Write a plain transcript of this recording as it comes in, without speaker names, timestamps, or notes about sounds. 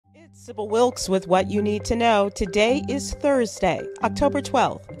It's Sybil Wilkes with what you need to know. Today is Thursday, October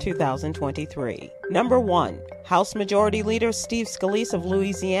 12th, 2023. Number 1. House Majority Leader Steve Scalise of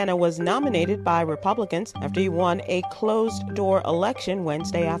Louisiana was nominated by Republicans after he won a closed-door election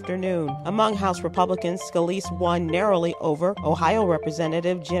Wednesday afternoon. Among House Republicans, Scalise won narrowly over Ohio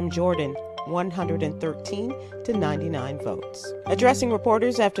Representative Jim Jordan, 113 to 99 votes. Addressing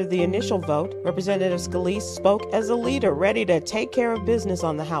reporters after the initial vote, Representative Scalise spoke as a leader ready to take care of business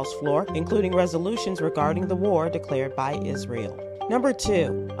on the House floor, including resolutions regarding the war declared by Israel. Number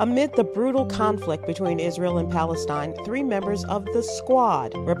 2. Amid the brutal conflict between Israel and Palestine, 3 members of the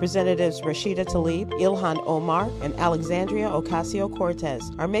Squad, Representatives Rashida Tlaib, Ilhan Omar, and Alexandria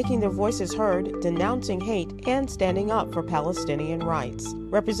Ocasio-Cortez, are making their voices heard, denouncing hate and standing up for Palestinian rights.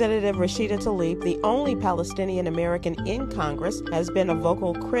 Representative Rashida Tlaib, the only Palestinian American in Congress, has been a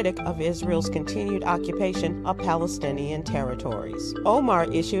vocal critic of Israel's continued occupation of Palestinian territories.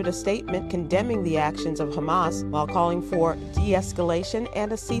 Omar issued a statement condemning the actions of Hamas while calling for de-escalation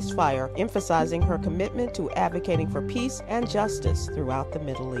and a ceasefire, emphasizing her commitment to advocating for peace and justice throughout the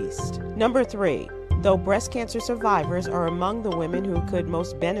Middle East. Number 3. Though breast cancer survivors are among the women who could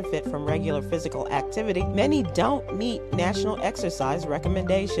most benefit from regular physical activity, many don't meet national exercise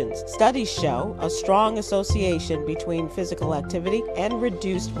recommendations. Studies show a strong association between physical activity and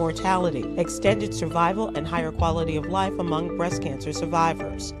reduced mortality, extended survival, and higher quality of life among breast cancer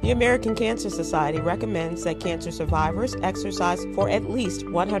survivors. The American Cancer Society recommends that cancer survivors exercise for at least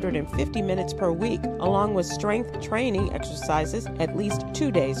 150 minutes per week, along with strength training exercises at least 2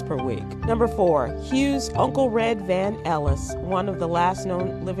 days per week. Number 4. Hugh's Uncle Red Van Ellis, one of the last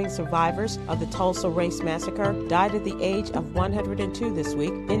known living survivors of the Tulsa Race Massacre, died at the age of 102 this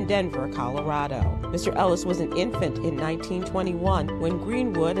week in Denver, Colorado. Mr. Ellis was an infant in 1921 when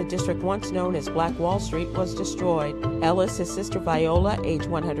Greenwood, a district once known as Black Wall Street, was destroyed. Ellis, his sister Viola, age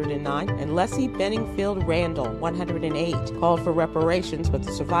 109, and Leslie Benningfield Randall, 108, called for reparations, but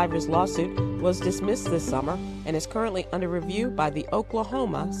the survivors' lawsuit was dismissed this summer and is currently under review by the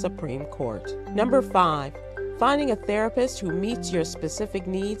Oklahoma Supreme Court. Number 5. Finding a therapist who meets your specific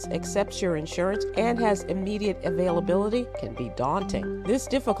needs, accepts your insurance, and has immediate availability can be daunting. This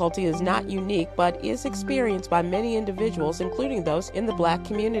difficulty is not unique, but is experienced by many individuals, including those in the Black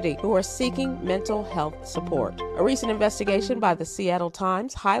community, who are seeking mental health support. A recent investigation by the Seattle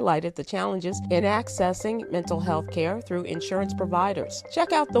Times highlighted the challenges in accessing mental health care through insurance providers.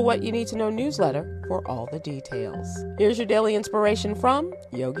 Check out the What You Need to Know newsletter for all the details. Here's your daily inspiration from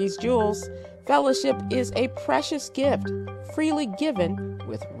Yogi's Jewels. Fellowship is a precious gift, freely given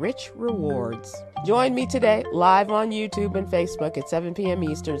with rich rewards. Join me today live on YouTube and Facebook at 7 p.m.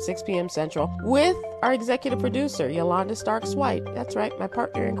 Eastern, 6 p.m. Central with our executive producer, Yolanda Starks-White. That's right, my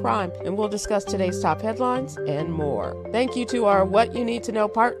partner in crime. And we'll discuss today's top headlines and more. Thank you to our What You Need to Know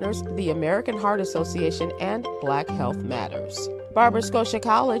partners, the American Heart Association and Black Health Matters. Barbara Scotia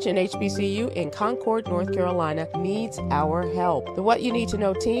College and HBCU in Concord, North Carolina needs our help. The What You Need to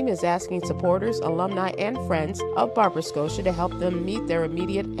Know team is asking supporters, alumni, and friends of Barbara Scotia to help them meet their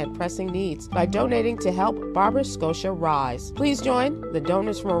immediate and pressing needs by donating to help Barbara Scotia rise. Please join the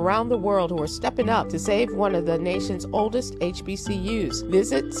donors from around the world who are stepping up to save one of the nation's oldest HBCUs.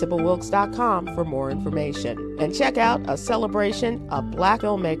 Visit SybilWilkes.com for more information. And check out a celebration of Black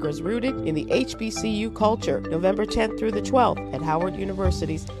filmmakers rooted in the HBCU culture, November 10th through the 12th at Howard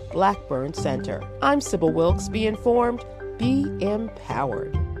University's Blackburn Center. I'm Sybil Wilkes. Be informed, be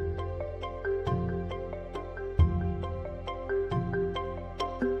empowered.